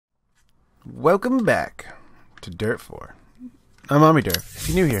Welcome back to Dirt 4. I'm Omniderf. If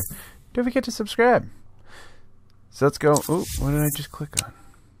you're new here, don't forget to subscribe. So let's go. Oh, what did I just click on?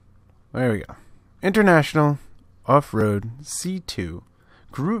 There we go. International Off-Road C2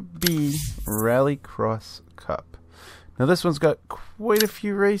 Group B Rallycross Cup. Now this one's got quite a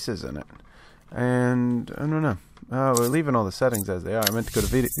few races in it. And, I don't know. Oh, we're leaving all the settings as they are. I meant to go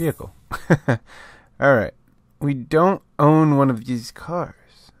to vehicle. Alright. We don't own one of these cars.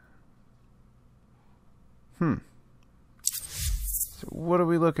 So what are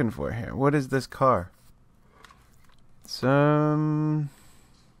we looking for here? What is this car? So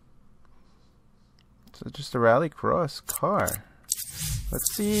just a rallycross car.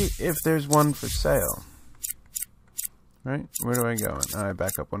 Let's see if there's one for sale. Right? Where do I go? I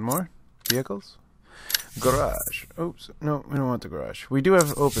back up one more. Vehicles. Garage. Oops. No, we don't want the garage. We do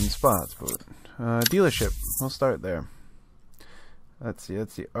have open spots, but dealership. We'll start there. Let's see.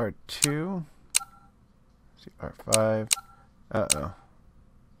 That's the R2. Let's see, R5. Uh-oh.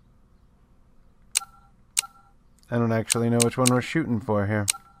 I don't actually know which one we're shooting for here.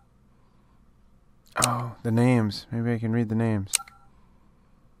 Oh, the names. Maybe I can read the names.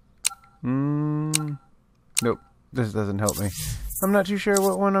 Nope. This doesn't help me. I'm not too sure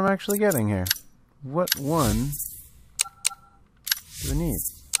what one I'm actually getting here. What one do we need?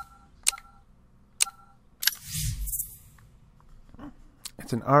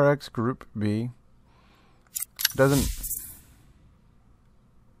 It's an RX Group B. Doesn't...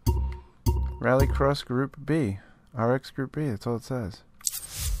 Rallycross Group B. RX Group B, that's all it says.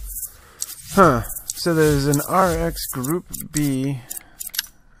 Huh. So there's an RX Group B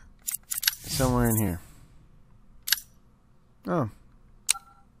somewhere in here. Oh.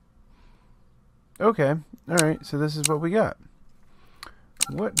 Okay. Alright, so this is what we got.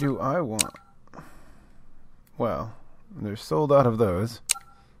 What do I want? Well, they're sold out of those.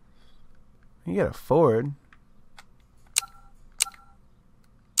 You get a Ford.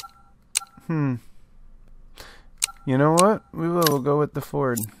 You know what? We'll go with the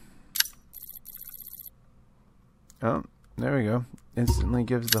Ford. Oh, there we go. Instantly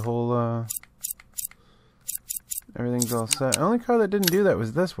gives the whole, everything's all set. The only car that didn't do that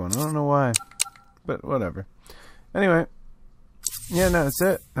was this one. I don't know why. But whatever. Anyway. Yeah, no, that's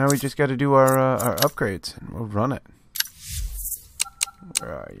it. Now we just got to do our upgrades. And we'll run it.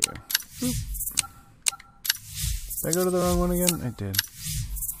 Where are you? Oop. Did I go to the wrong one again? I did.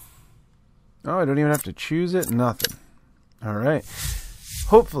 Oh, I don't even have to choose it? Nothing. Alright.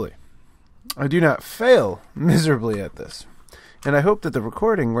 Hopefully, I do not fail miserably at this. And I hope that the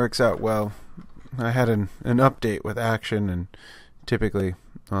recording works out well. I had an update with action, and typically,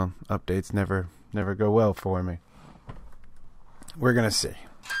 well, updates never go well for me. We're gonna see.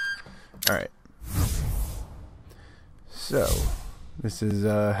 Alright. So, this is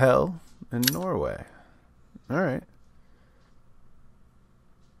Hell in Norway. Alright.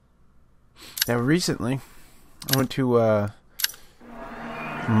 Now, recently, I went to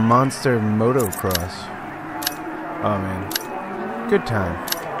Monster Motocross. Oh, man. Good time.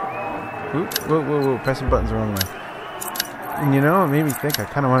 Oop, whoa. Pressing buttons the wrong way. And you know, it made me think I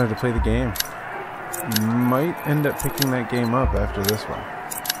kind of wanted to play the game. Might end up picking that game up after this one.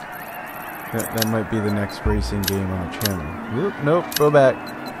 That might be the next racing game on the channel. Oop, nope, go back.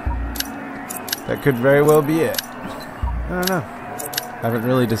 That could very well be it. I don't know. Haven't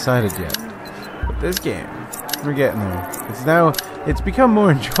really decided yet. This game, we're getting there. It's become more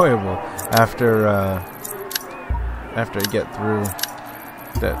enjoyable after I get through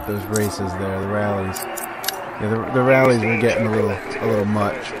those races there, the rallies. Yeah, the rallies were getting a little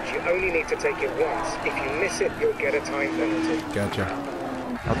much. You only need to take it once. If you miss it, you'll get a time penalty. Gotcha.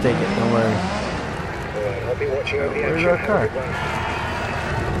 I'll take it. Don't worry. Alright, I'll be watching over the Where's action. our car?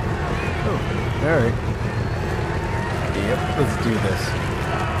 Oh, all right. Yep. Let's do this.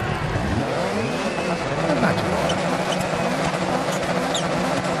 Not too bad.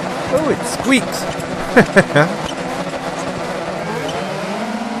 Oh, it squeaks!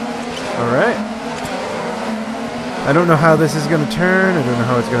 Alright. I don't know how this is going to turn. I don't know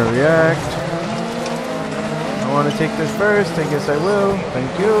how it's going to react. I want to take this first. I guess I will.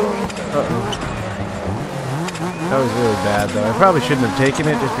 Thank you. Uh-oh. That was really bad, though. I probably shouldn't have taken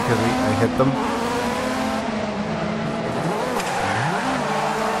it just because I hit them.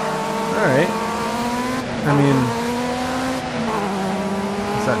 Alright. I mean,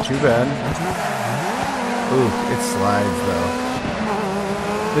 it's not too bad. Ooh, it slides though.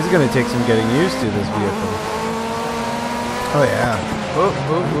 This is going to take some getting used to, this vehicle. Oh yeah.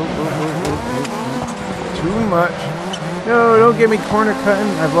 Too much. No, don't get me corner cutting.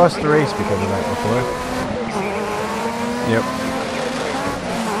 I've lost the race because of that before. Yep.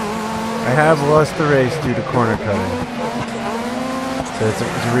 I have lost the race due to corner cutting. So it's a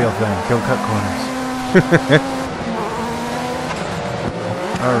real thing. Don't cut corners.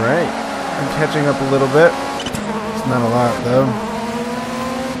 Alright. I'm catching up a little bit. It's not a lot though.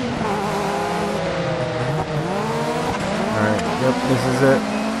 Alright, yep, this is it.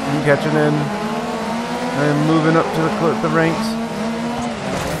 I'm catching in. I'm moving up to the ranks.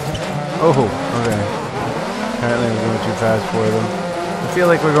 Oh, okay. Apparently I'm going too fast for them. I feel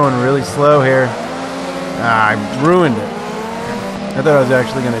like we're going really slow here. Ah, I ruined it. I thought I was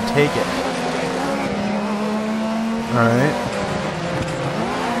actually going to take it. Alright.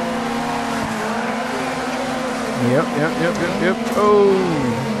 Yep. Oh!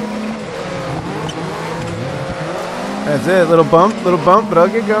 That's it. Little bump, but I'll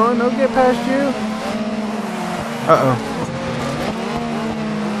get going. I'll get past you. Uh-oh.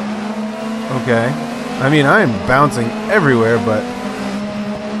 Okay. I mean, I am bouncing everywhere, but...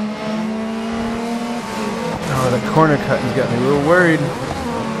 Oh, the corner cutting's got me a little worried.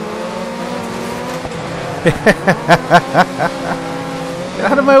 Get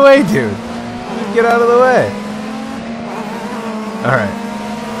out of my way, dude. Just get out of the way. Alright.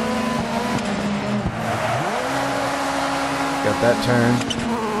 Got that turn.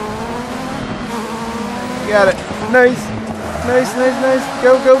 Got it. Nice.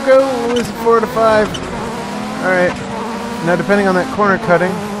 Go. We'll lose 4 to 5. Alright. Now, depending on that corner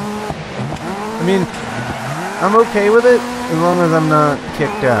cutting, I mean, I'm okay with it as long as I'm not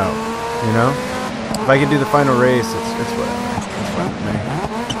kicked out, you know? If I can do the final race, it's whatever. It's fine with me.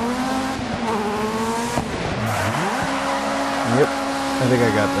 Yep. I think I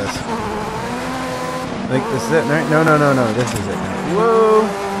got this. I think this is it, right? No. This is it. Whoa!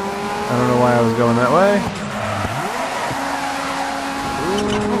 I don't know why I was going that way.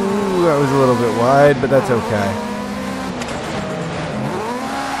 Ooh, that was a little bit wide, but that's okay.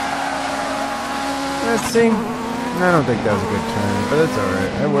 Let's see. I don't think that was a good turn, but that's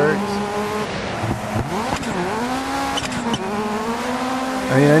alright. It works.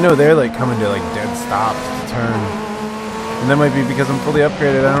 I mean, I know they're like coming to like dead stops to turn. And that might be because I'm fully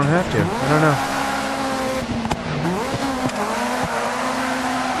upgraded. I don't have to. I don't know.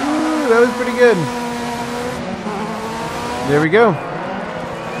 Ooh, that was pretty good. There we go.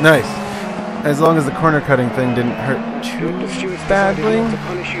 Nice. As long as the corner cutting thing didn't hurt too badly.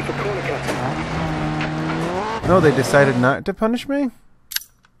 No, they decided not to punish me?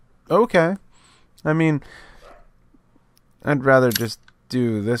 Okay. I mean, I'd rather just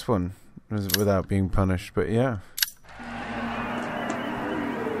do this one without being punished, but yeah.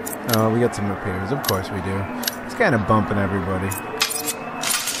 Oh, we got some repairs. Of course we do. It's kind of bumping everybody.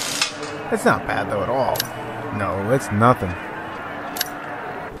 It's not bad, though, at all. No, it's nothing.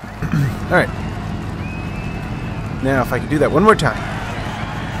 Alright. Now, if I could do that one more time.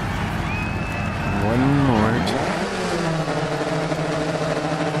 One more time.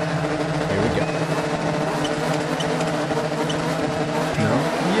 Here we go. No.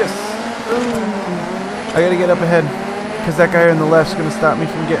 Yes. Ooh. I gotta get up ahead. Because that guy on the left's going to stop me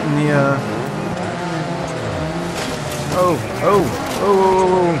from getting the, Oh.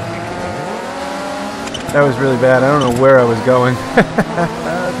 That was really bad. I don't know where I was going.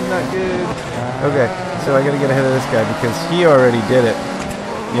 That's not good. Okay, so I got to get ahead of this guy because he already did it.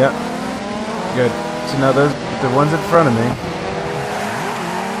 Yep. Good. So now the ones in front of me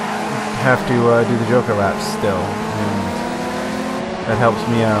have to do the Joker lap still. And that helps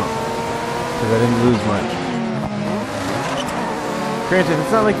me out because I didn't lose much. Granted,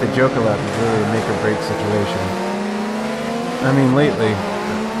 it's not like the Joker lap is really a make or break situation. I mean, lately,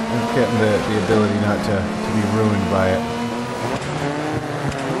 I'm getting the ability not to be ruined by it.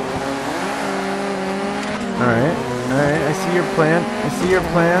 Alright, I see your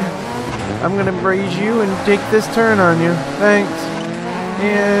plan. I'm gonna braze you and take this turn on you. Thanks.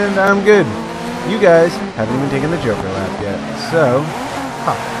 And I'm good. You guys haven't even taken the Joker lap yet, so...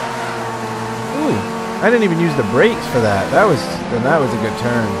 Ooh. I didn't even use the brakes for that. That was a good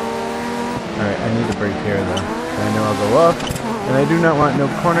turn. Alright, I need to brake here though. I know I'll go up. And I do not want no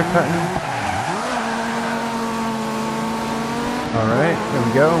corner cutting. Alright, there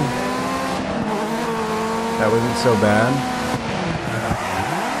we go. That wasn't so bad.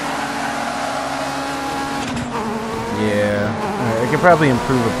 Yeah. Alright, I could probably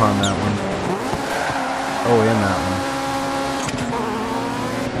improve upon that one. Oh, and that one.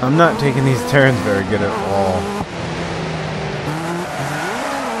 I'm not taking these turns very good at all.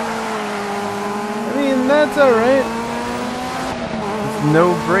 I mean, that's alright. It's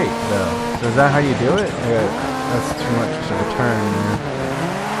no brake, though. So is that how you do it? Yeah, that's too much of a turn there.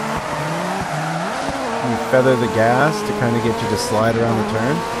 You feather the gas to kind of get you to slide around the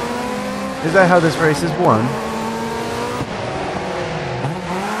turn. Is that how this race is won?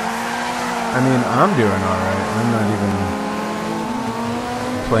 I mean, I'm doing alright. I'm not even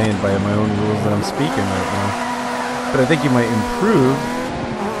playing by my own rules that I'm speaking right now. But I think you might improve.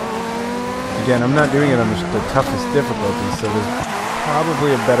 Again, I'm not doing it on the toughest difficulty, so there's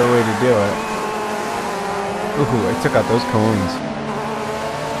probably a better way to do it. Ooh, I took out those cones.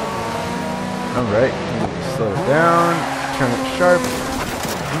 Alright, slow it down, turn it sharp.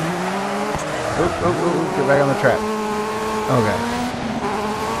 Get back on the track. Okay.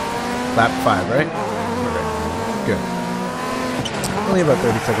 Lap 5, right? Okay. Good. Only about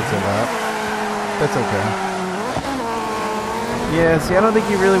 30 seconds a lap. That's okay. Yeah, see, I don't think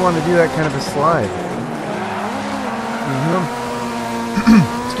you really want to do that kind of a slide.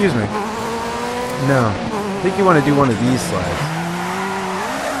 Excuse me. No. I think you want to do one of these slides.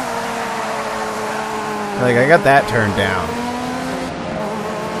 Like, I got that turned down.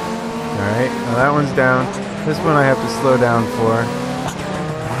 Alright, now that one's down. This one I have to slow down for.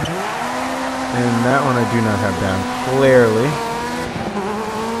 And that one I do not have down, clearly.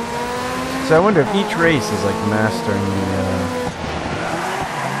 So I wonder if each race is like mastering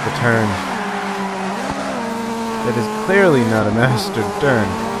the turn. That is clearly not a mastered turn.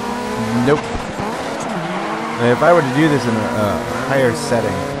 Nope. And if I were to do this in a higher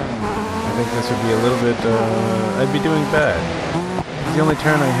setting, I think this would be a little bit, I'd be doing bad. The only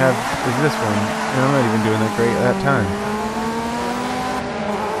turn I have is this one, and I'm not even doing that great at that time.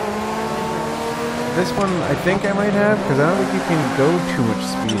 This one, I think I might have, because I don't think you can go too much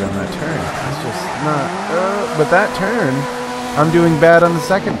speed on that turn. It's just not... but that turn, I'm doing bad on the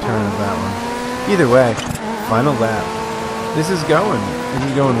second turn of that one. Either way, final lap. This is going.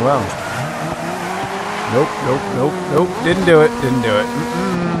 This is going well. Nope, nope, nope, nope. Didn't do it. Didn't do it.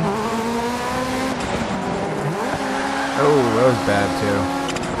 Oh, that was bad, too.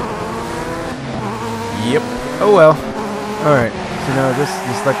 Yep. Oh, well. Alright. So now just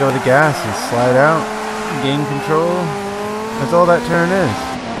let go of the gas and slide out, gain control. That's all that turn is.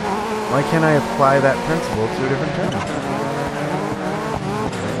 Why can't I apply that principle to a different turn?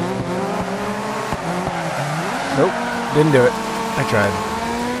 Nope, didn't do it. I tried.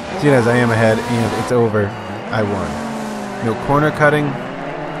 Seeing as I am ahead and it's over, I won. No corner cutting,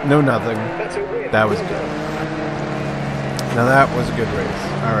 no nothing. That was good. Now that was a good race.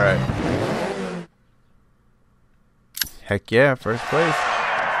 Alright. Heck yeah, first place.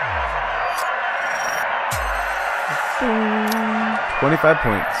 25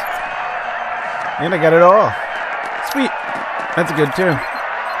 points. And I got it all. Sweet. That's good too.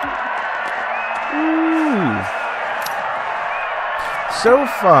 Ooh. So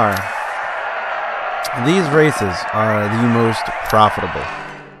far, these races are the most profitable.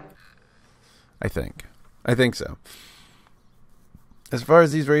 I think. I think so. As far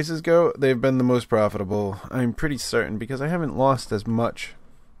as these races go, they've been the most profitable. I'm pretty certain because I haven't lost as much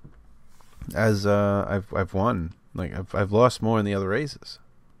as I've won. Like I've lost more in the other races.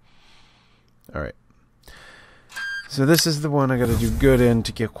 All right. So this is the one I got to do good in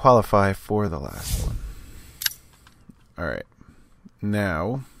to qualify for the last one. All right.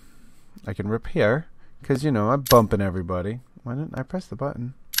 Now I can repair because you know I'm bumping everybody. Why didn't I press the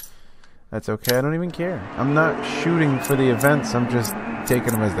button? That's okay, I don't even care. I'm not shooting for the events, I'm just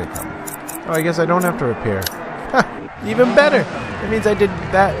taking them as they come. Oh, I guess I don't have to repair. Ha! Even better! That means I did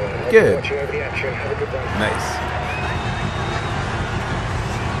that good. Nice.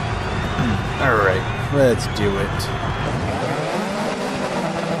 Alright, let's do it.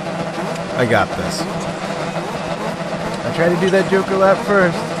 I got this. I try to do that Joker lap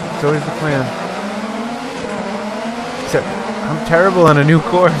first. It's always the plan. Except, I'm terrible on a new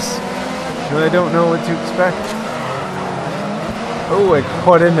course. I don't know what to expect. Oh, I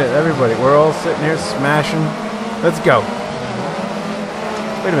caught into everybody. We're all sitting here smashing. Let's go.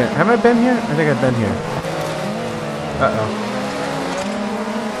 Wait a minute. Have I been here? I think I've been here. Uh-oh.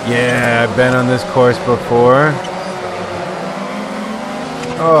 Yeah, I've been on this course before.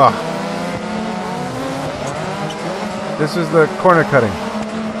 Oh. This is the corner cutting.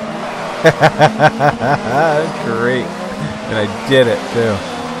 Great. And I did it, too.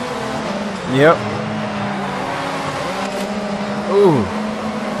 Yep. Ooh.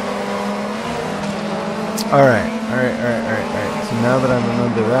 Alright. So now that I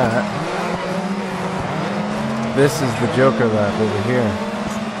remember that, this is the Joker lap over here.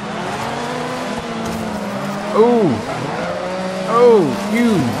 Ooh. Oh,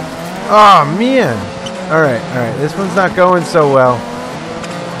 you. Oh, man. Alright. This one's not going so well.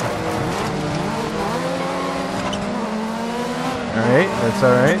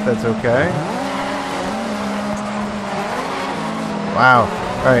 Alright. That's okay. Wow.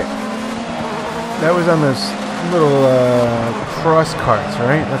 Alright. That was on those little cross carts,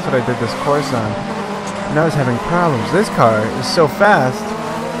 right? That's what I did this course on. And I was having problems. This car is so fast,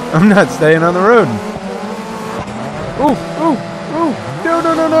 I'm not staying on the road. Ooh, ooh, ooh. No,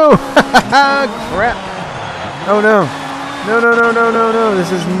 no, no, no. Crap. Oh, no. No, no, no, no, no, no.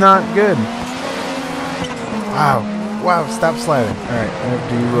 This is not good. Wow. Wow, stop sliding. Alright, I have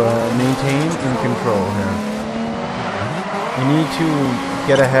to maintain and control here. I need to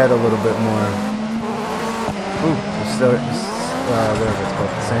get ahead a little bit more. Ooh, whatever it's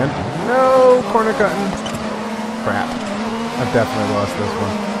called. Sand? No! Corner cutting. Crap. I've definitely lost this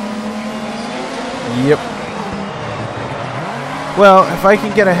one. Yep. Well, if I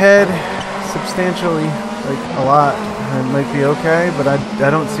can get ahead substantially, like a lot, it might be okay, but I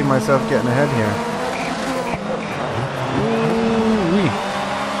don't see myself getting ahead here.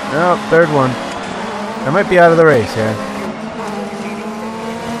 Nope, third one. I might be out of the race here.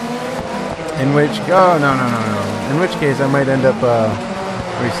 In which, oh no, no, no, no. In which case I might end up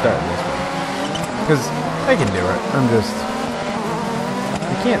restarting this one. Because I can do it. I'm just,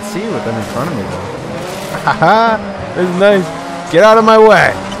 I can't see with them in front of me though. Haha, this is nice. Get out of my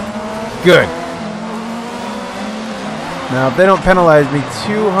way. Good. Now if they don't penalize me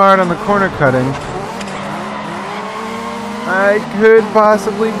too hard on the corner cutting, I could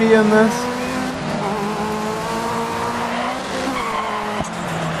possibly be in this.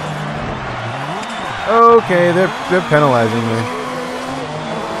 Okay, they're penalizing me.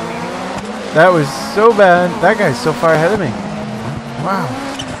 That was so bad. That guy's so far ahead of me. Wow.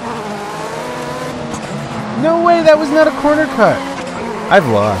 No way, that was not a corner cut. I've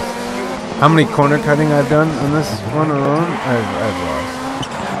lost. How many corner cutting I've done on this one alone? I've lost.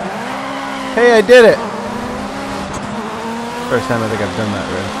 Hey, I did it! First time I think I've done that,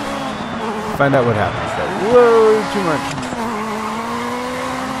 right? Find out what happens. Whoa, too much.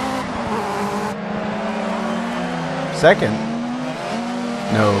 Second?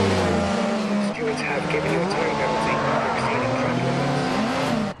 No. Stewards have given you a time penalty for exceeding track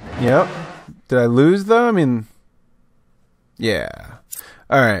limits. Yep. Did I lose though? I mean, yeah.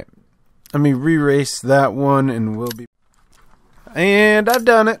 Alright. Let me re-race that one and we'll be... And I've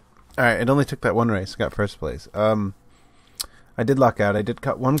done it! Alright, it only took that one race. I got first place. I did luck out. I did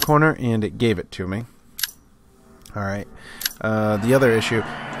cut one corner and it gave it to me. Alright. The other issue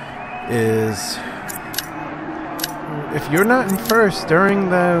is if you're not in first during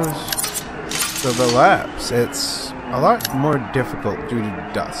the laps, it's a lot more difficult due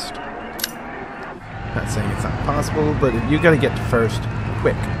to dust. Not saying it's not possible, but you gotta get to first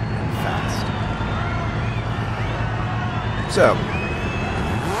quick and fast. So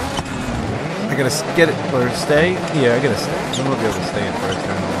I gotta get it, or stay? Yeah, I gotta stay. I won't be able to stay in first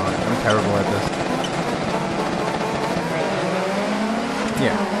during the launch. I'm terrible at this.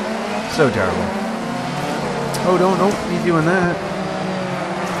 Yeah. So terrible. Oh, don't be doing that.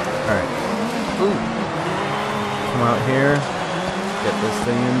 Alright. Ooh. Come out here. Get this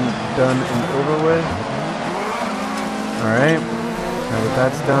thing done and over with. Alright. Now that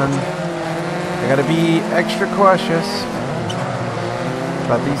that's done, I gotta be extra cautious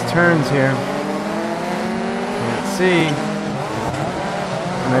about these turns here. See,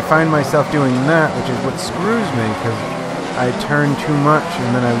 and I find myself doing that, which is what screws me, because I turn too much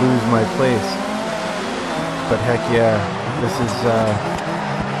and then I lose my place. But heck yeah, this is a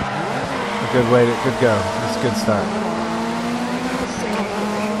good way to go. It's a good start.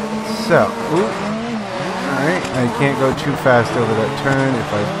 So, alright, I can't go too fast over that turn.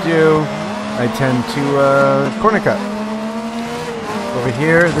 If I do, I tend to corner cut. Over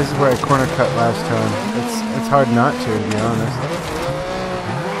here, this is where I corner cut last time. It's hard not to be honest.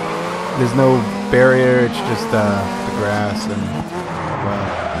 There's no barrier, it's just the grass and well.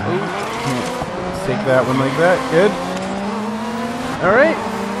 Ooh, take that one like that. Good. Alright.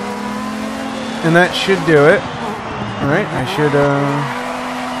 And that should do it. Alright, I should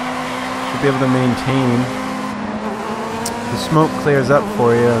be able to maintain. The smoke clears up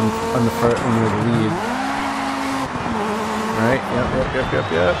for you on the front when you're the lead. Alright, yep.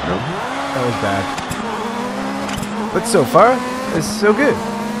 Nope. That was bad. But so far, it's so good.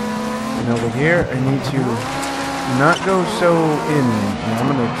 And over here, I need to not go so in. And I'm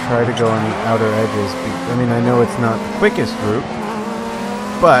going to try to go on the outer edges. I mean, I know it's not the quickest route,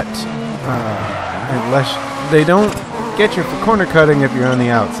 but unless they don't get you for corner cutting if you're on the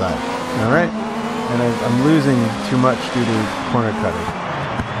outside. Alright? And I'm losing too much due to corner cutting.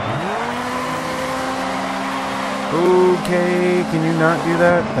 Okay, can you not do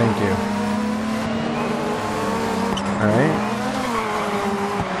that? Thank you. Alright.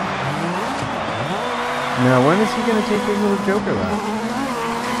 Now, when is he going to take his little Joker lap?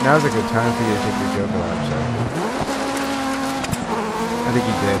 now's a good time for you to take your Joker out, so. I think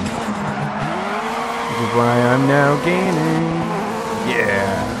he did. Which is why I'm now gaining.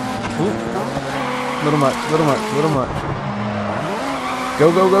 Yeah. Ooh. Little much, little much, little much.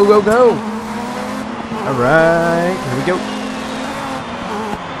 Go, go, go, go, go! Alright, here we go.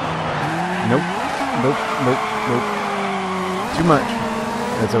 Nope. Nope, nope, nope. Too much.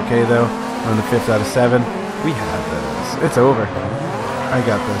 That's okay though. On the 5th out of 7. We have this. It's over. I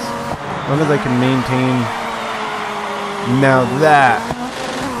got this. As long as I can maintain. Now that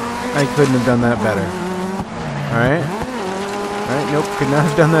I couldn't have done that better. Alright? Alright, nope, could not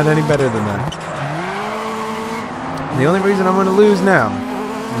have done that any better than that. The only reason I'm going to lose now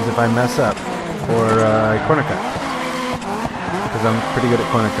is if I mess up or I corner cut. Because I'm pretty good at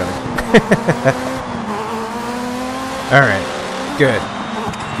corner cutting. Alright, good.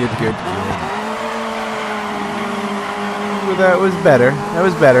 Good, good, good. Well, that was better. That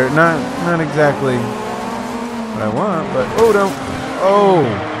was better. Not exactly what I want, but oh no. Oh.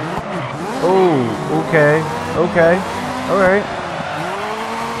 Oh, okay. Okay. Alright.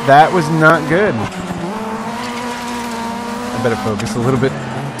 That was not good. I better focus a little bit.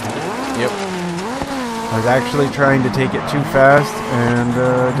 Yep. I was actually trying to take it too fast and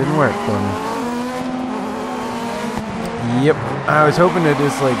it didn't work for me. Yep. I was hoping to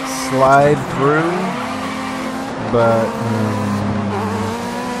just like slide through, but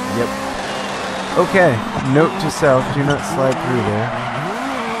yep. Okay. Note to self, do not slide through there.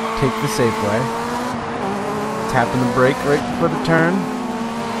 Take the safe way. Tapping the brake right before the turn.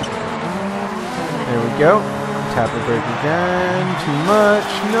 There we go. Tap the brake again. Too much.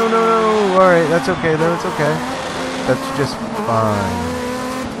 No, no, no. Alright, that's okay though. It's okay. That's just fine.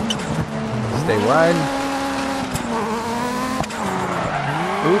 Stay wide.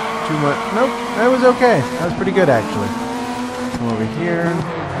 Oop, too much. Nope, that was okay. That was pretty good actually. Come over here.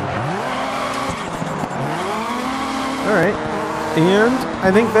 Alright. And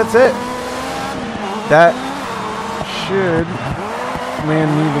I think that's it. That should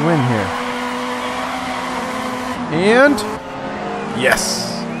land me the win here. And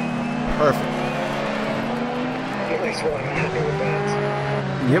yes, perfect. Nice one. Happy with that.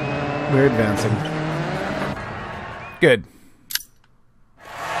 Yep, we're advancing. Good.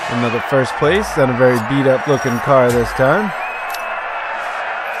 Another first place on a very beat up looking car this time.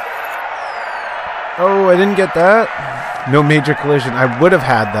 Oh, I didn't get that. No major collision. I would have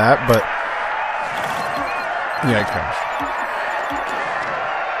had that, but yeah, I crashed.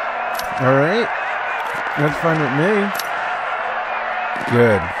 All right. That's fine with me.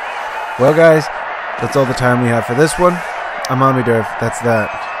 Good. Well, guys, that's all the time we have for this one. I'm Omniderf. That's that.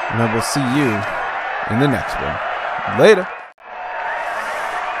 And I will see you in the next one. Later.